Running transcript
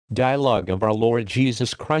Dialogue of our Lord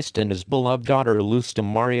Jesus Christ and His beloved daughter Lucia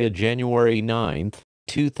Maria, January 9,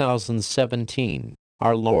 2017.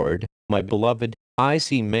 Our Lord, my beloved, I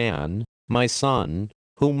see man, my son,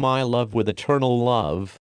 whom I love with eternal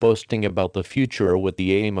love, boasting about the future with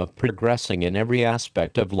the aim of progressing in every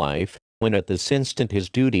aspect of life, when at this instant his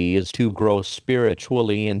duty is to grow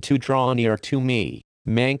spiritually and to draw near to me.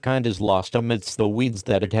 Mankind is lost amidst the weeds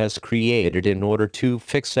that it has created in order to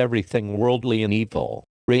fix everything worldly and evil,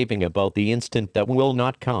 raving about the instant that will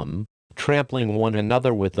not come, trampling one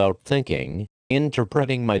another without thinking,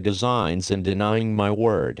 interpreting my designs and denying my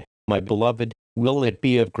word. My beloved, will it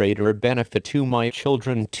be of greater benefit to my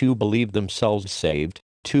children to believe themselves saved,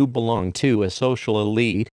 to belong to a social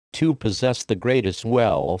elite, to possess the greatest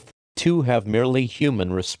wealth, to have merely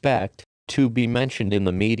human respect, to be mentioned in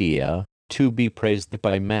the media, to be praised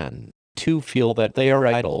by men, to feel that they are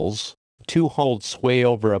idols, to hold sway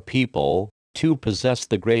over a people, to possess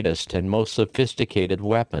the greatest and most sophisticated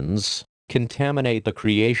weapons, contaminate the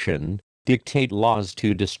creation, dictate laws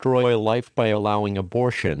to destroy life by allowing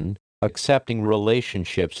abortion, accepting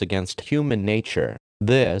relationships against human nature?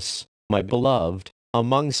 This, my beloved,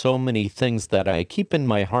 among so many things that I keep in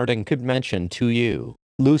my heart and could mention to you,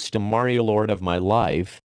 Lucia Maria, Lord of my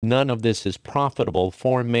life, none of this is profitable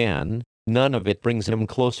for man, none of it brings him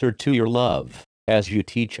closer to your love. As you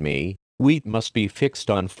teach me, wheat must be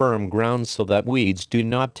fixed on firm ground so that weeds do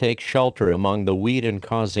not take shelter among the wheat and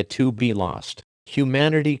cause it to be lost.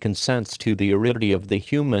 Humanity consents to the aridity of the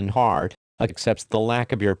human heart, accepts the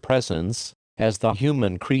lack of your presence, as the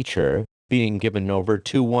human creature, being given over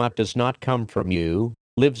to what does not come from you,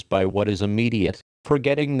 lives by what is immediate,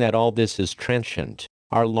 forgetting that all this is transient.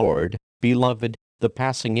 Our Lord, beloved, the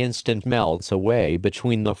passing instant melts away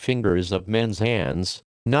between the fingers of men's hands,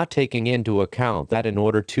 not taking into account that in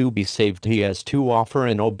order to be saved he has to offer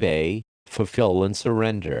and obey, fulfill and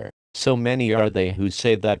surrender. So many are they who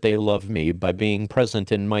say that they love me by being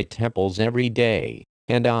present in my temples every day,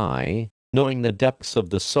 and I, knowing the depths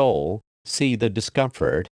of the soul, see the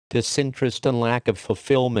discomfort, disinterest and lack of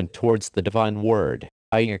fulfillment towards the divine word.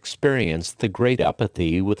 I experience the great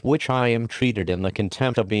apathy with which I am treated and the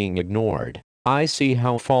contempt of being ignored. I see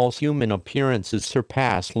how false human appearances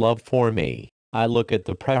surpass love for me. I look at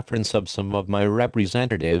the preference of some of my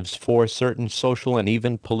representatives for certain social and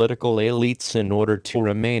even political elites in order to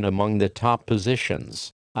remain among the top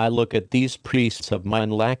positions. I look at these priests of mine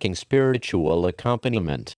lacking spiritual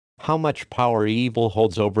accompaniment. How much power evil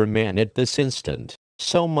holds over man at this instant,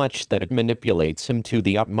 so much that it manipulates him to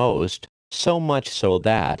the utmost, so much so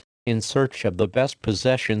that, in search of the best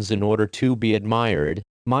possessions in order to be admired,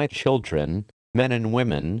 my children, men and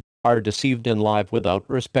women, are deceived and live without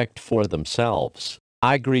respect for themselves.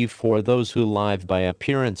 I grieve for those who live by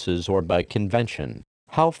appearances or by convention.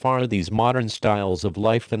 How far these modern styles of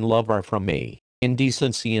life and love are from me.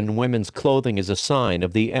 Indecency in women's clothing is a sign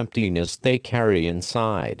of the emptiness they carry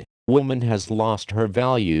inside. Woman has lost her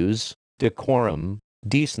values, decorum,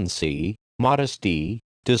 decency, modesty,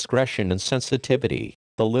 discretion and sensitivity.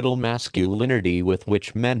 The little masculinity with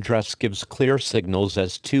which men dress gives clear signals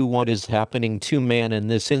as to what is happening to man in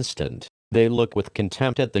this instant. They look with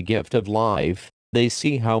contempt at the gift of life. They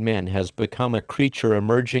see how man has become a creature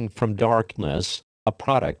emerging from darkness, a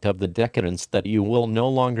product of the decadence that you will no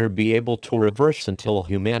longer be able to reverse until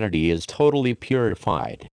humanity is totally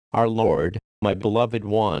purified. Our Lord, my beloved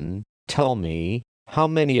one, tell me, how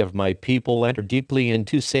many of my people enter deeply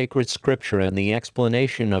into sacred scripture and the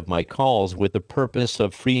explanation of my calls with the purpose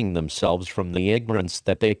of freeing themselves from the ignorance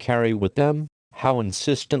that they carry with them? How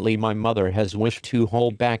insistently my mother has wished to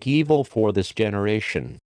hold back evil for this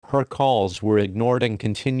generation. Her calls were ignored and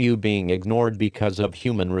continue being ignored because of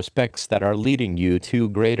human respects that are leading you to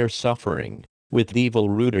greater suffering. With evil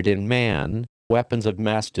rooted in man, weapons of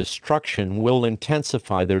mass destruction will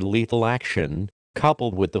intensify their lethal action,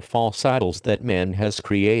 coupled with the false idols that man has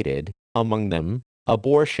created. Among them,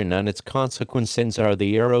 abortion and its consequences are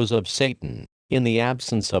the arrows of Satan. In the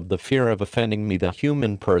absence of the fear of offending me, the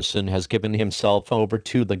human person has given himself over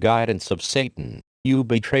to the guidance of Satan. You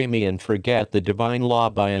betray me and forget the divine law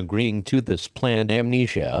by agreeing to this planned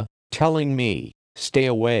amnesia, telling me, stay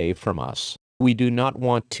away from us. We do not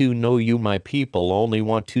want to know you. My people only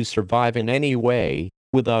want to survive in any way,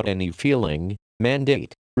 without any feeling,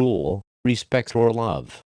 mandate, rule, respect or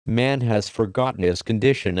love. Man has forgotten his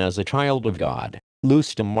condition as a child of God.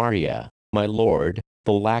 Lucia Maria, my Lord,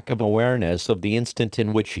 the lack of awareness of the instant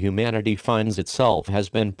in which humanity finds itself has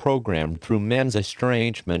been programmed through man's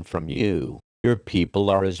estrangement from you. Your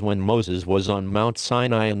people are as when Moses was on Mount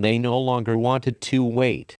Sinai and they no longer wanted to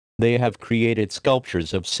wait. They have created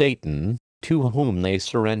sculptures of Satan, to whom they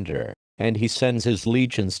surrender, and he sends his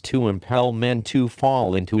legions to impel men to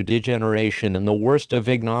fall into degeneration and the worst of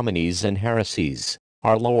ignominies and heresies.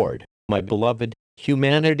 Our Lord, my beloved,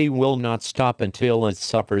 humanity will not stop until it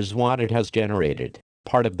suffers what it has generated.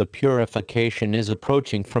 Part of the purification is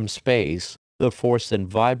approaching from space. The force and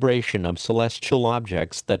vibration of celestial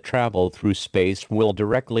objects that travel through space will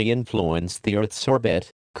directly influence the Earth's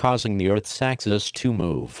orbit, causing the Earth's axis to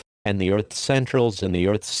move, and the Earth's centrals and the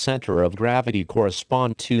Earth's center of gravity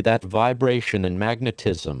correspond to that vibration and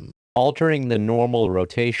magnetism, altering the normal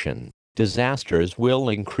rotation. Disasters will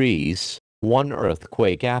increase. One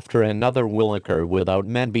earthquake after another will occur without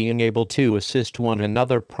men being able to assist one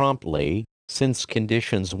another promptly, since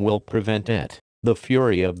conditions will prevent it. The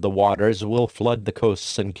fury of the waters will flood the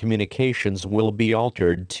coasts and communications will be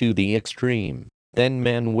altered to the extreme. Then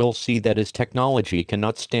man will see that his technology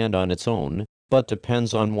cannot stand on its own, but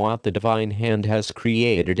depends on what the divine hand has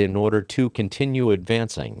created in order to continue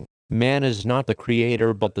advancing. Man is not the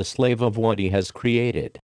creator but the slave of what he has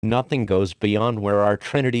created. Nothing goes beyond where our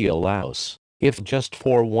Trinity allows. If just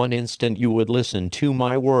for one instant you would listen to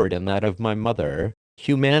my word and that of my mother,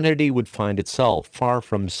 humanity would find itself far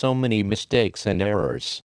from so many mistakes and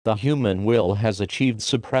errors. The human will has achieved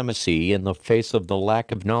supremacy in the face of the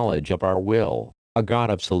lack of knowledge of our will. A God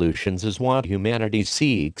of solutions is what humanity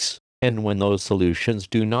seeks, and when those solutions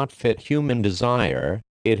do not fit human desire,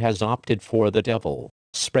 it has opted for the devil.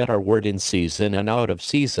 Spread our word in season and out of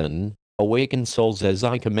season. Awaken souls as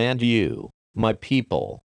I command you, my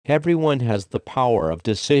people. Everyone has the power of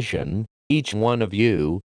decision. Each one of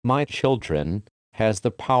you, my children, has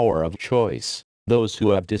the power of choice. Those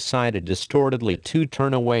who have decided distortedly to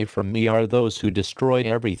turn away from me are those who destroy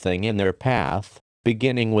everything in their path,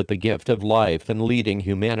 beginning with the gift of life and leading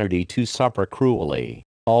humanity to suffer cruelly.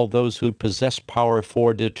 All those who possess power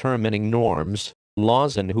for determining norms,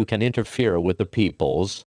 laws, and who can interfere with the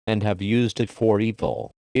peoples, and have used it for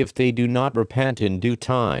evil, if they do not repent in due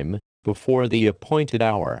time, before the appointed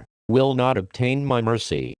hour, will not obtain my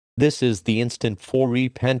mercy. This is the instant for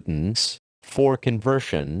repentance, for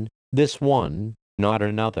conversion, this one, not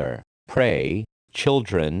another. Pray,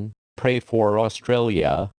 children, pray for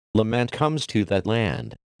Australia. Lament comes to that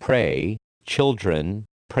land. Pray, children,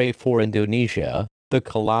 pray for Indonesia. The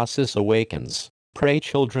colossus awakens. Pray,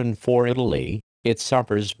 children, for Italy. It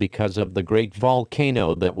suffers because of the great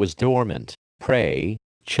volcano that was dormant. Pray,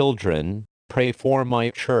 children, pray for my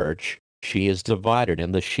church. She is divided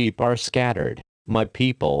and the sheep are scattered. My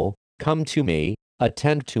people, come to me,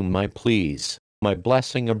 attend to my pleas. My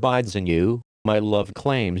blessing abides in you, my love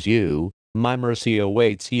claims you, my mercy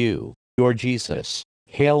awaits you. Your Jesus.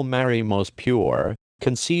 Hail Mary, most pure,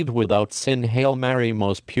 conceived without sin. Hail Mary,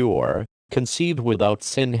 most pure, conceived without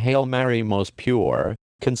sin. Hail Mary, most pure,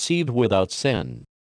 conceived without sin.